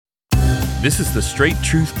This is the Straight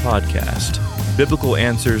Truth Podcast, biblical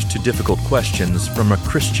answers to difficult questions from a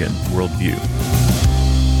Christian worldview.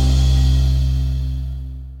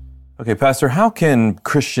 Okay, Pastor, how can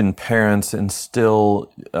Christian parents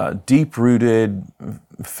instill deep-rooted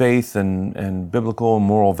faith and biblical and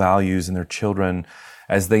moral values in their children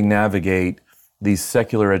as they navigate these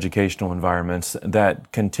secular educational environments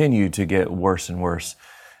that continue to get worse and worse?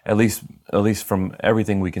 At least from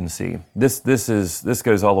everything we can see. This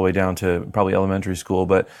goes all the way down to probably elementary school,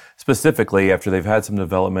 but specifically after they've had some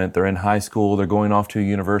development, they're in high school, they're going off to a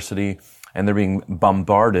university, and they're being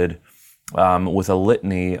bombarded with a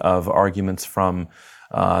litany of arguments from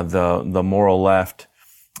the moral left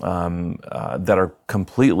that are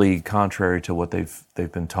completely contrary to what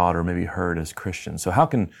they've been taught or maybe heard as Christians. So how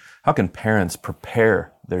can parents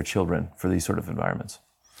prepare their children for these sort of environments?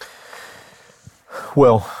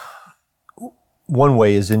 Well, one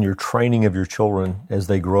way is in your training of your children as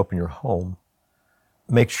they grow up in your home.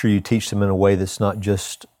 Make sure you teach them in a way that's not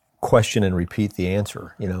just question and repeat the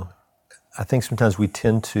answer. You know, I think sometimes we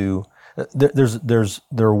tend to. There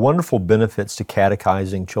are wonderful benefits to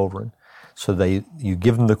catechizing children. So you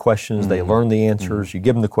give them the questions, they learn the answers. You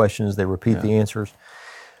give them the questions, they repeat the answers.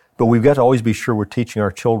 But we've got to always be sure we're teaching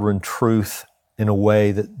our children truth in a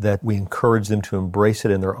way that we encourage them to embrace it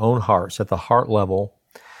in their own hearts, at the heart level,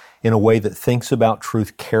 in a way that thinks about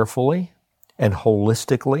truth carefully and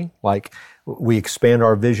holistically. Like we expand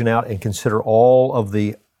our vision out and consider all of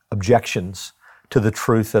the objections to the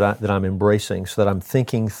truth that I'm embracing, so that I'm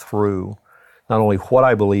thinking through not only what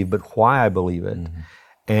I believe, but why I believe it.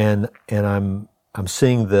 And I'm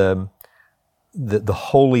seeing the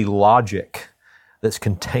holy logic that's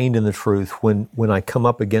contained in the truth when I come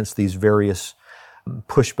up against these various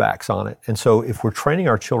pushbacks on it. And so if we're training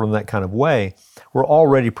our children that kind of way, we're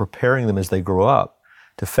already preparing them as they grow up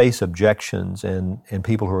to face objections and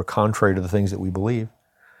people who are contrary to the things that we believe.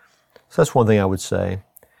 So that's one thing I would say.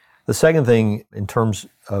 The second thing, in terms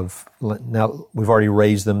of, now we've already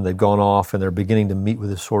raised them, they've gone off and they're beginning to meet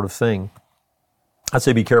with this sort of thing. I'd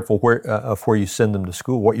say be careful of where you send them to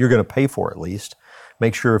school, what you're going to pay for at least.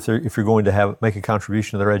 Make sure if you're going to make a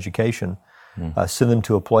contribution to their education, send them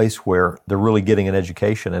to a place where they're really getting an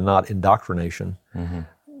education and not indoctrination.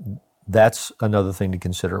 That's another thing to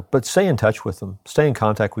consider. But stay in touch with them. Stay in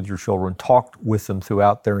contact with your children. Talk with them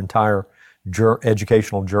throughout their entire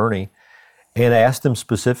educational journey, and ask them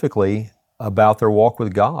specifically about their walk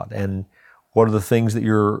with God and what are the things that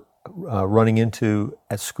you're running into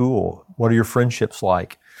at school. What are your friendships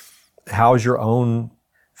like? How is your own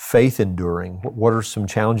faith enduring? What are some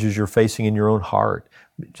challenges you're facing in your own heart?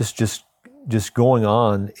 Just going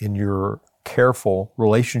on in your careful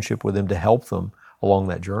relationship with them to help them along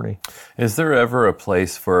that journey. Is there ever a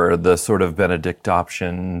place for the sort of Benedict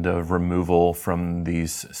option of removal from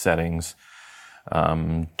these settings,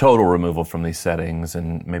 total removal from these settings,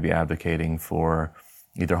 and maybe advocating for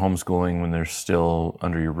either homeschooling when they're still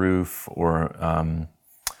under your roof, or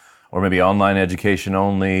maybe online education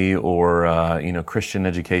only, or Christian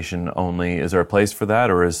education only? Is there a place for that,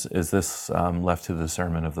 or is this left to the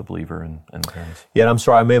discernment of the believer and parents? Yeah, I'm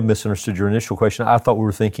sorry, I may have misunderstood your initial question. I thought we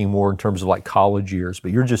were thinking more in terms of like college years,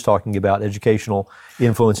 but you're just talking about educational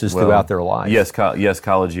influences throughout their life. Yes,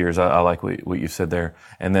 college years. I like what you said there.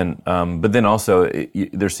 And then, but then also,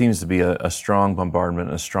 there seems to be a strong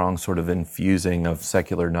bombardment, a strong sort of infusing of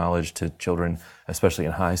secular knowledge to children, especially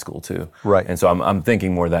in high school too. Right. And so I'm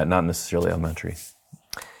thinking more of that, not necessarily elementary.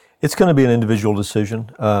 It's going to be an individual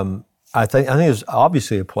decision. I think there's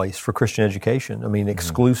obviously a place for Christian education. I mean,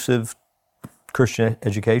 exclusive Christian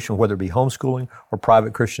education, whether it be homeschooling or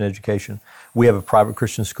private Christian education. We have a private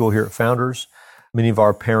Christian school here at Founders. Many of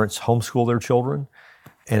our parents homeschool their children,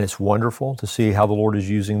 and it's wonderful to see how the Lord is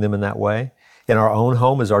using them in that way. In our own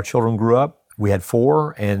home, as our children grew up, we had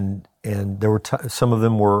 4, and there were some of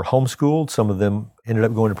them were homeschooled, some of them ended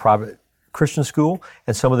up going to private Christian school,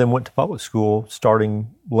 and some of them went to public school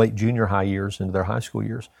starting late junior high years into their high school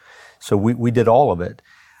years. So we did all of it.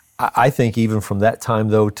 I think even from that time,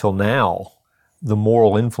 though, till now, the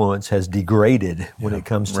moral influence has degraded when it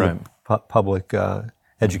comes to the public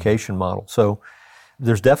education model. So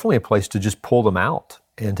there's definitely a place to just pull them out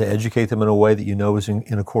and to educate them in a way that you know is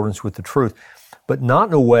in accordance with the truth, but not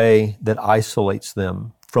in a way that isolates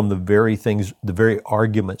them from the very things, the very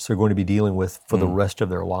arguments they're going to be dealing with for the rest of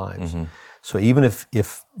their lives. So even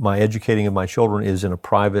if my educating of my children is in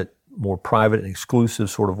a more private and exclusive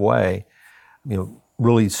sort of way,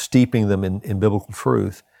 really steeping them in biblical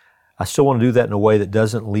truth, I still want to do that in a way that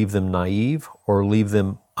doesn't leave them naive or leave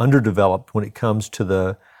them underdeveloped when it comes to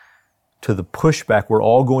the pushback we're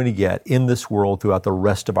all going to get in this world throughout the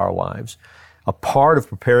rest of our lives. A part of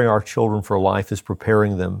preparing our children for life is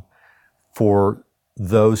preparing them for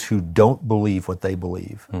those who don't believe what they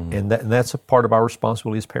believe. And that's a part of our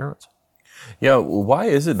responsibility as parents. Yeah, why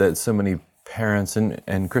is it that so many parents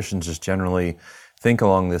and Christians just generally think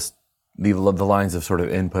along the lines of sort of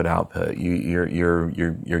input output?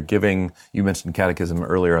 You're giving. You mentioned catechism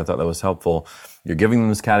earlier. I thought that was helpful. You're giving them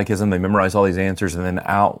this catechism. They memorize all these answers, and then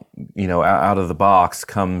out of the box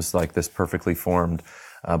comes like this perfectly formed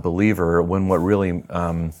believer. When what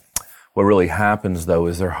really happens though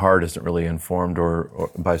is their heart isn't really informed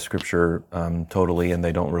or by Scripture totally, and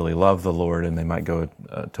they don't really love the Lord, and they might go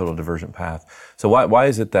a total divergent path. So why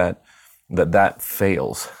is it that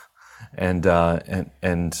fails? And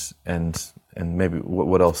maybe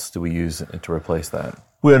what else do we use to replace that?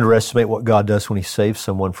 We underestimate what God does when He saves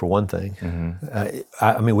someone, for one thing.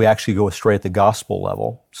 We actually go astray at the gospel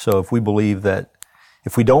level. So if we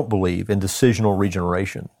don't believe in decisional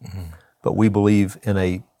regeneration, but we believe in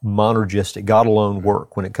a monergistic, God alone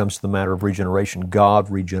work when it comes to the matter of regeneration, God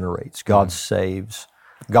regenerates, God saves,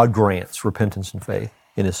 God grants repentance and faith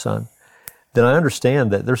in His Son, then I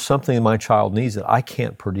understand that there's something my child needs that I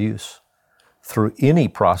can't produce through any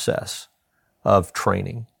process of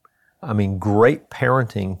training. I mean, great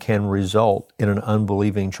parenting can result in an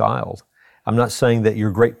unbelieving child. I'm not saying that your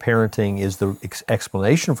great parenting is the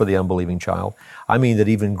explanation for the unbelieving child. I mean that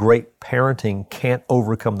even great parenting can't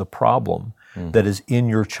overcome the problem that is in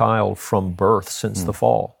your child from birth since the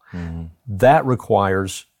fall. That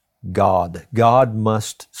requires God. God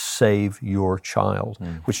must save your child,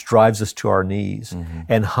 which drives us to our knees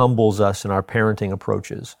and humbles us in our parenting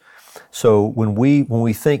approaches. So when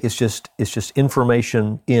we think it's just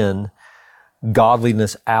information in,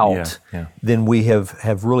 godliness out, then we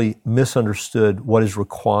have really misunderstood what is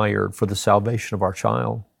required for the salvation of our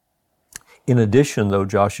child. In addition, though,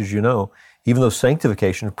 Josh, as you know, even though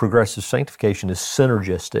progressive sanctification is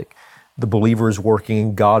synergistic, the believer is working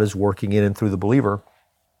and God is working in and through the believer,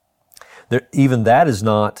 even that is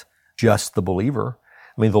not just the believer.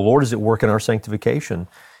 I mean, the Lord is at work in our sanctification,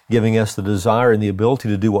 giving us the desire and the ability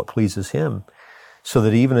to do what pleases Him. So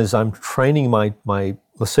that even as I'm training my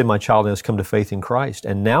let's say my child has come to faith in Christ,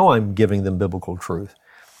 and now I'm giving them biblical truth,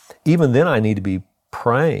 even then I need to be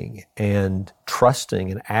praying and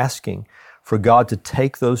trusting and asking for God to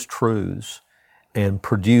take those truths and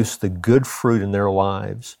produce the good fruit in their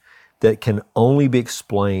lives that can only be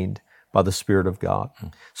explained by the Spirit of God.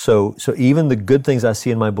 So even the good things I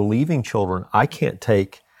see in my believing children, I can't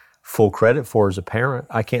take full credit for as a parent.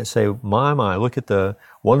 I can't say, my, look at the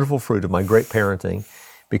wonderful fruit of my great parenting,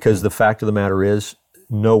 because the fact of the matter is,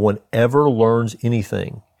 no one ever learns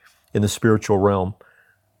anything in the spiritual realm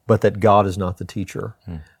but that God is not the teacher.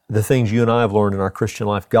 The things you and I have learned in our Christian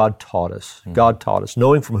life, God taught us. God taught us,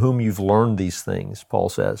 knowing from whom you've learned these things, Paul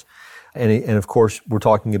says. And of course, we're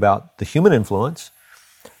talking about the human influence.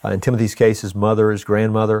 In Timothy's case, his mother, his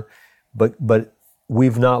grandmother, but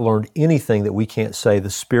we've not learned anything that we can't say the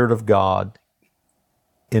Spirit of God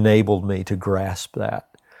enabled me to grasp that.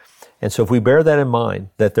 And so if we bear that in mind,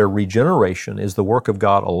 that their regeneration is the work of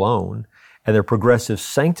God alone, and their progressive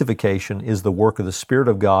sanctification is the work of the Spirit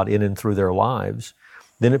of God in and through their lives,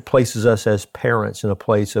 then it places us as parents in a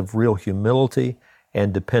place of real humility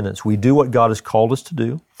and dependence. We do what God has called us to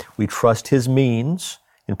do. We trust His means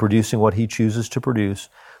in producing what He chooses to produce,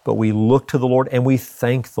 but we look to the Lord and we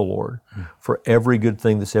thank the Lord for every good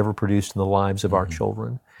thing that's ever produced in the lives of our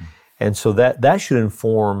children. And so that should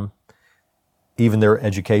inform even their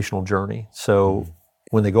educational journey. So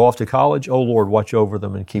when they go off to college, oh Lord, watch over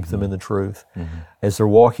them and keep them in the truth. As they're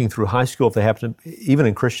walking through high school, if they happen to, even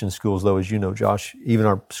in Christian schools though, as you know, Josh, even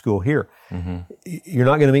our school here, you're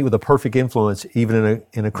not going to meet with a perfect influence even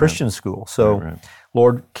in a Christian school. So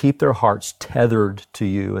Lord, keep their hearts tethered to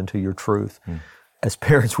You and to Your truth. As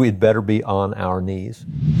parents, we had better be on our knees.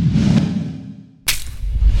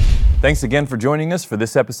 Thanks again for joining us for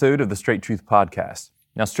this episode of the Straight Truth Podcast.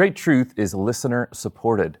 Now, Straight Truth is listener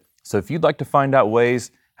supported. So if you'd like to find out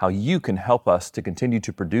ways how you can help us to continue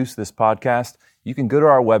to produce this podcast, you can go to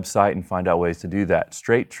our website and find out ways to do that,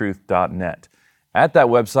 straighttruth.net. At that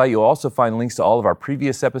website, you'll also find links to all of our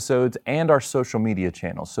previous episodes and our social media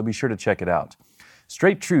channels, so be sure to check it out.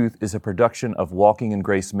 Straight Truth is a production of Walking in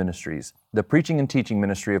Grace Ministries, the preaching and teaching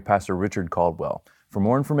ministry of Pastor Richard Caldwell. For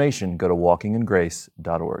more information, go to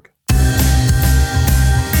walkingingrace.org.